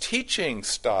change his teaching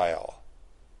style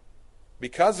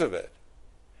because of it.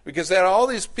 Because they had all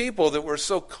these people that were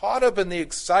so caught up in the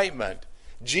excitement.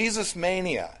 Jesus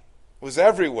mania was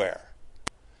everywhere.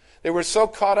 They were so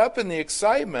caught up in the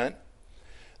excitement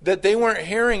that they weren't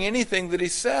hearing anything that he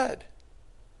said.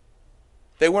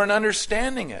 They weren't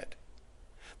understanding it.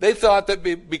 They thought that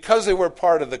because they were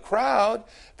part of the crowd,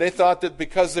 they thought that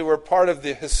because they were part of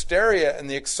the hysteria and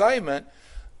the excitement,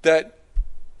 that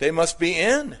they must be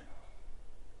in.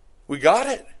 We got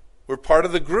it. We're part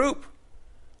of the group.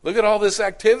 Look at all this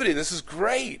activity. This is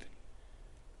great.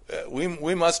 We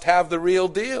must have the real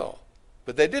deal.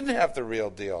 But they didn't have the real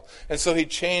deal. And so he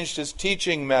changed his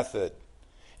teaching method.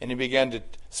 And he began to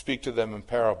speak to them in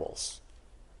parables.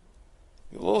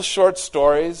 Little short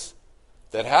stories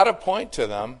that had a point to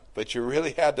them, but you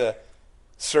really had to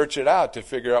search it out to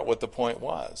figure out what the point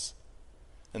was.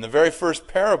 And the very first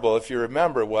parable, if you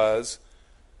remember, was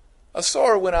a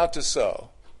sower went out to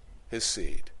sow his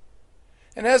seed.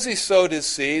 And as he sowed his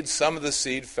seed, some of the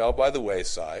seed fell by the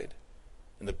wayside,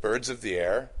 and the birds of the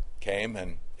air came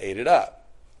and ate it up.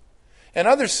 And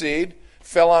other seed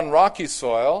fell on rocky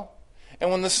soil, and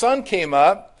when the sun came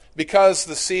up, because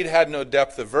the seed had no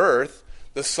depth of earth,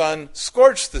 the sun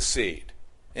scorched the seed,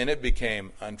 and it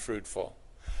became unfruitful.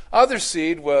 Other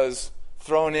seed was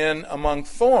thrown in among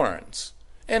thorns,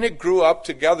 and it grew up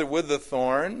together with the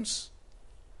thorns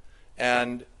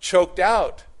and choked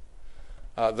out.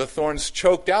 The thorns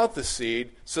choked out the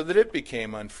seed so that it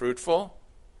became unfruitful.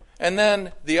 And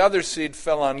then the other seed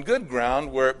fell on good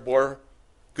ground where it bore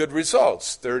good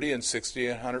results, 30 and 60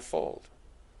 and 100-fold.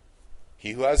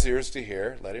 He who has ears to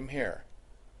hear, let him hear.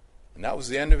 And that was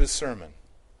the end of his sermon.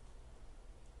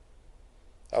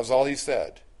 That was all he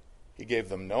said. He gave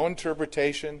them no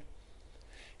interpretation.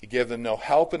 He gave them no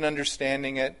help in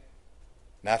understanding it.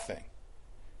 Nothing.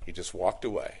 He just walked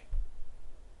away.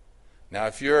 Now,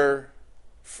 if you're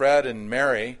Fred and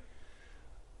Mary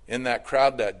in that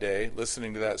crowd that day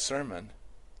listening to that sermon,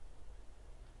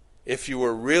 if you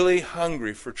were really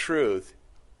hungry for truth,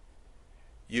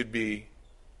 you'd be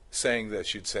saying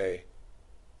this. You'd say,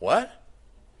 what?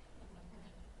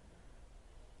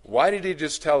 Why did he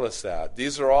just tell us that?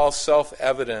 These are all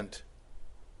self-evident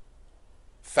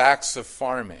facts of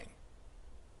farming.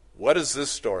 What does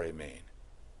this story mean?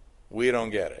 We don't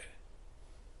get it.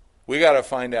 We got to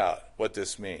find out what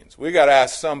this means. We got to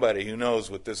ask somebody who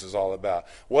knows what this is all about.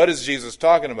 What is Jesus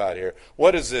talking about here?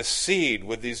 What is this seed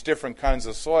with these different kinds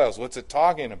of soils? What's it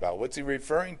talking about? What's he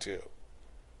referring to?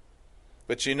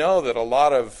 But you know that a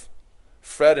lot of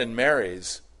Fred and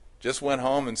Marys just went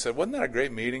home and said, wasn't that a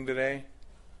great meeting today?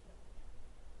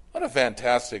 What a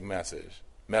fantastic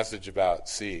message about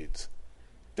seeds.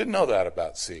 Didn't know that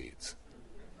about seeds.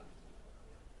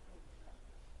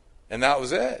 And that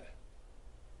was it.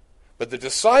 But the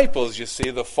disciples, you see,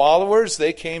 the followers,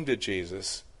 they came to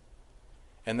Jesus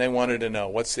and they wanted to know,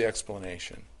 what's the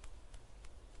explanation?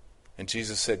 And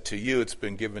Jesus said, to you it's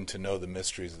been given to know the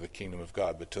mysteries of the kingdom of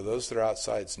God, but to those that are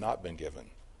outside it's not been given.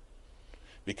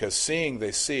 Because seeing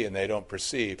they see and they don't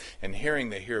perceive, and hearing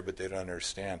they hear but they don't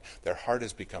understand. Their heart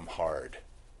has become hard.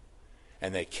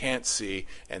 And they can't see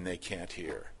and they can't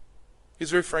hear.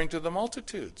 He's referring to the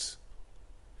multitudes.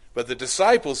 But the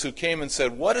disciples who came and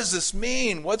said, what does this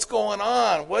mean? What's going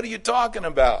on? What are you talking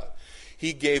about?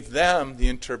 He gave them the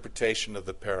interpretation of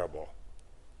the parable.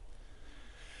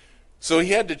 So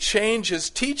he had to change his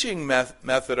teaching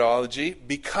methodology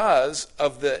because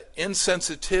of the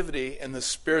insensitivity and the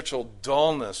spiritual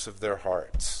dullness of their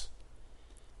hearts.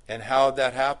 And how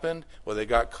that happened? Well, they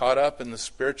got caught up in the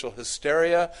spiritual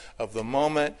hysteria of the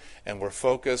moment and were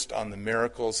focused on the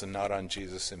miracles and not on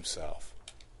Jesus himself.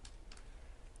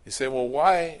 You say, well,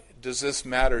 why does this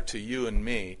matter to you and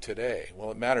me today? Well,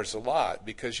 it matters a lot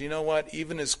because you know what?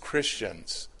 Even as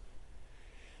Christians,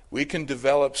 we can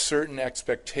develop certain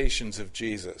expectations of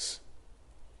Jesus.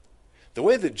 The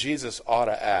way that Jesus ought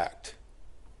to act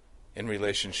in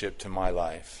relationship to my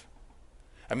life.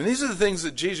 I mean, these are the things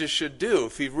that Jesus should do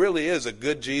if he really is a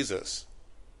good Jesus.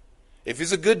 If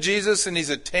he's a good Jesus and he's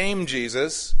a tame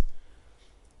Jesus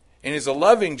and he's a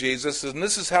loving Jesus, then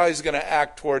this is how he's going to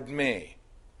act toward me.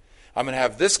 I'm going to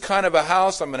have this kind of a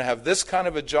house. I'm going to have this kind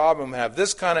of a job. I'm going to have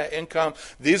this kind of income.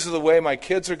 These are the way my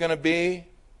kids are going to be.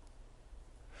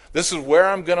 This is where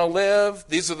I'm going to live.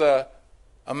 These are the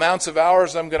amounts of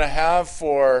hours I'm going to have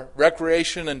for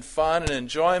recreation and fun and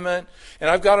enjoyment. And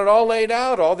I've got it all laid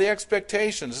out, all the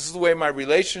expectations. This is the way my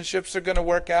relationships are going to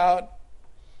work out.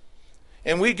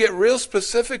 And we get real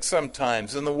specific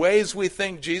sometimes in the ways we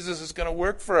think Jesus is going to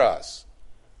work for us.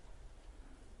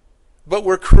 But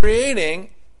we're creating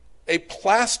a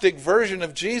plastic version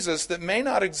of Jesus that may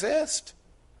not exist.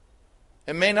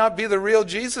 It may not be the real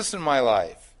Jesus in my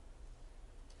life.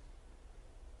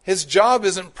 His job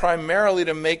isn't primarily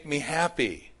to make me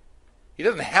happy. He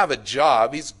doesn't have a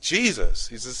job. He's Jesus.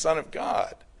 He's the Son of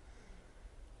God.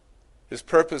 His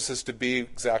purpose is to be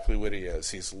exactly what he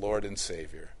is. He's Lord and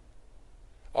Savior.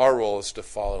 Our role is to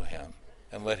follow him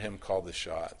and let him call the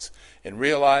shots. And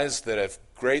realize that if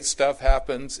great stuff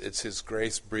happens, it's his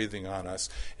grace breathing on us.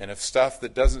 And if stuff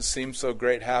that doesn't seem so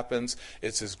great happens,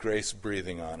 it's his grace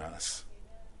breathing on us.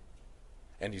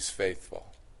 And he's faithful.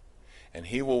 And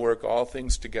he will work all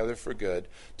things together for good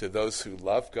to those who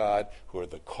love God, who are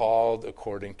the called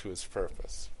according to his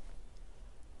purpose.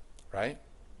 Right?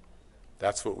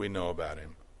 That's what we know about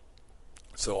him.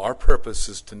 So our purpose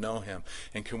is to know him.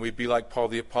 And can we be like Paul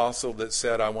the Apostle that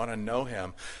said, I want to know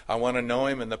him. I want to know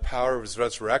him in the power of his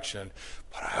resurrection,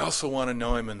 but I also want to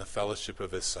know him in the fellowship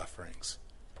of his sufferings,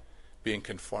 being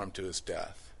conformed to his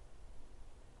death.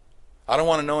 I don't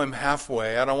want to know him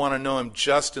halfway. I don't want to know him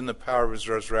just in the power of his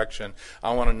resurrection.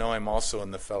 I want to know him also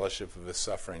in the fellowship of his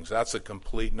sufferings. That's a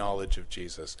complete knowledge of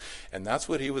Jesus. And that's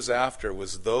what he was after,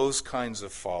 was those kinds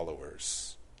of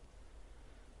followers.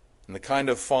 And the kind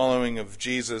of following of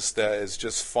Jesus that is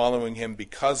just following him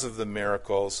because of the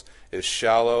miracles is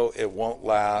shallow, it won't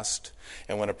last.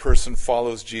 And when a person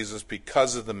follows Jesus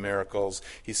because of the miracles,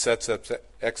 he sets up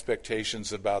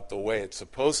expectations about the way it's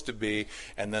supposed to be,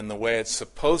 and then the way it's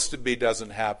supposed to be doesn't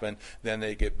happen, then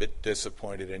they get a bit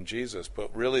disappointed in Jesus.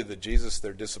 But really the Jesus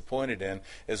they're disappointed in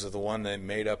is the one they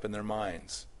made up in their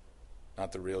minds,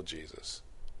 not the real Jesus.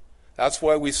 That's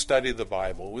why we study the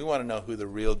Bible. We want to know who the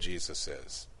real Jesus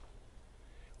is.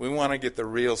 We want to get the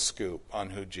real scoop on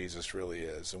who Jesus really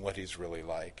is and what he's really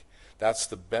like. That's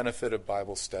the benefit of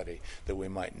Bible study, that we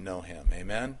might know him.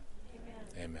 Amen?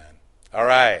 Amen. Amen. All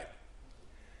right.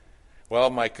 Well,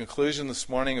 my conclusion this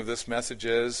morning of this message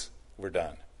is, we're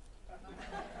done.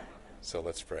 So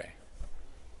let's pray.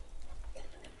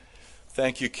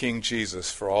 Thank you, King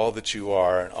Jesus, for all that you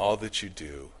are and all that you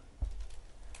do.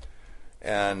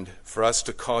 And for us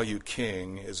to call you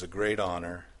King is a great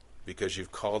honor, because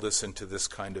you've called us into this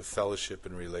kind of fellowship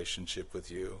and relationship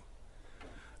with you.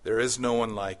 There is no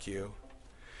one like you.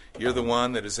 You're the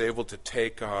one that is able to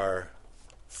take our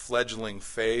fledgling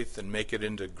faith and make it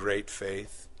into great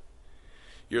faith.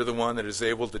 You're the one that is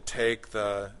able to take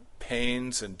the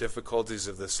pains and difficulties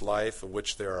of this life, of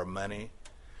which there are many,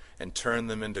 and turn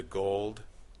them into gold.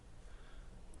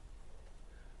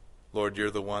 Lord, you're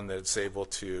the one that's able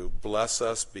to bless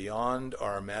us beyond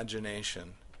our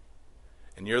imagination.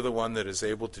 And you're the one that is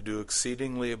able to do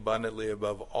exceedingly abundantly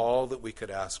above all that we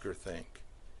could ask or think,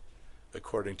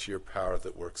 according to your power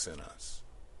that works in us.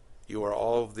 You are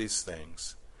all of these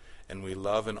things, and we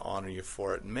love and honor you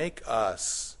for it. Make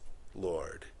us,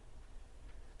 Lord,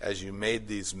 as you made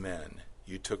these men.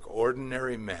 You took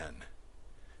ordinary men,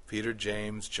 Peter,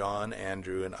 James, John,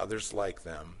 Andrew, and others like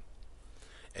them,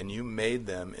 and you made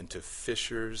them into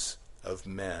fishers of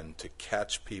men to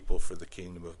catch people for the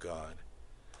kingdom of God.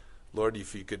 Lord,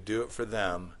 if you could do it for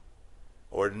them,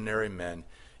 ordinary men,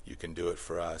 you can do it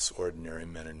for us, ordinary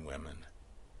men and women.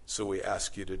 So we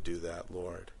ask you to do that,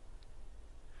 Lord.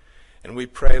 And we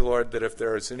pray, Lord, that if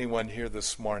there is anyone here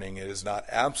this morning who is not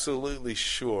absolutely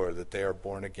sure that they are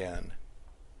born again,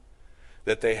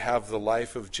 that they have the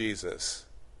life of Jesus,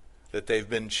 that they've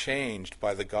been changed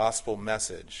by the gospel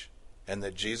message, and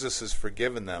that Jesus has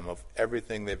forgiven them of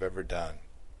everything they've ever done,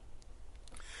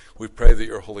 we pray that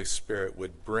your Holy Spirit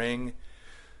would bring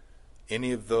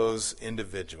any of those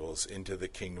individuals into the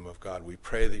kingdom of God. We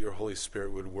pray that your Holy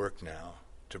Spirit would work now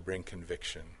to bring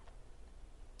conviction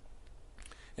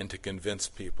and to convince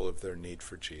people of their need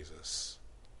for Jesus.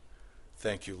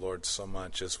 Thank you, Lord, so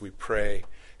much. As we pray,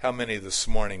 how many this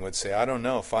morning would say, I don't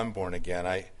know if I'm born again.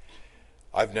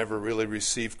 I've never really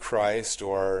received Christ,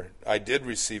 or I did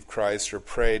receive Christ or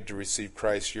prayed to receive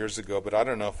Christ years ago, but I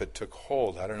don't know if it took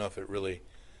hold. I don't know if it really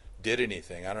did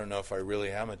anything. I don't know if I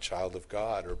really am a child of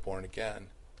God or born again.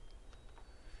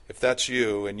 If that's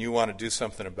you and you want to do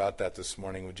something about that this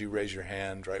morning, would you raise your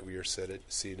hand right where you're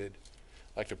seated?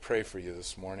 I'd like to pray for you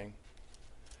this morning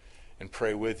and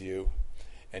pray with you.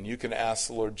 And you can ask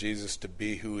the Lord Jesus to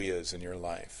be who he is in your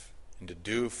life and to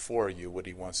do for you what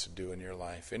he wants to do in your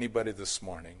life. Anybody this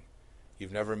morning,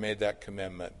 you've never made that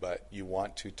commitment, but you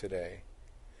want to today.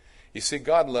 You see,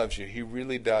 God loves you. He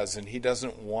really does, and he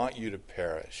doesn't want you to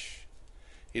perish.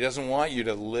 He doesn't want you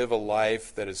to live a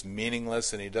life that is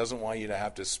meaningless, and he doesn't want you to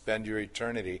have to spend your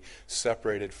eternity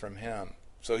separated from him.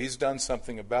 So he's done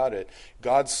something about it.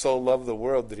 God so loved the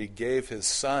world that he gave his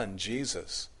son,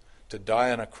 Jesus, to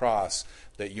die on a cross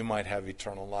that you might have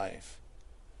eternal life.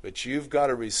 But you've got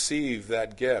to receive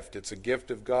that gift. It's a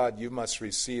gift of God. You must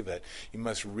receive it. You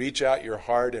must reach out your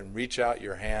heart and reach out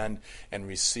your hand and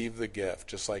receive the gift,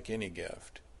 just like any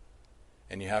gift.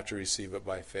 And you have to receive it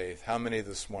by faith. How many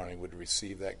this morning would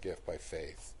receive that gift by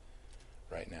faith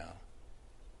right now?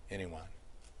 Anyone?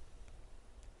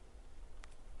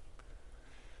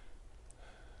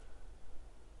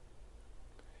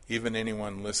 Even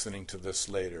anyone listening to this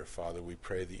later, Father, we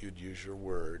pray that you'd use your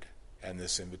word and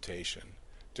this invitation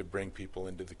to bring people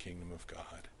into the kingdom of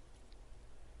God.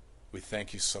 We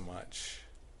thank you so much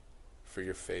for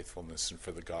your faithfulness and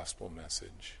for the gospel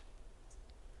message.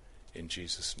 In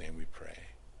Jesus' name we pray.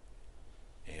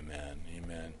 Amen.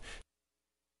 Amen.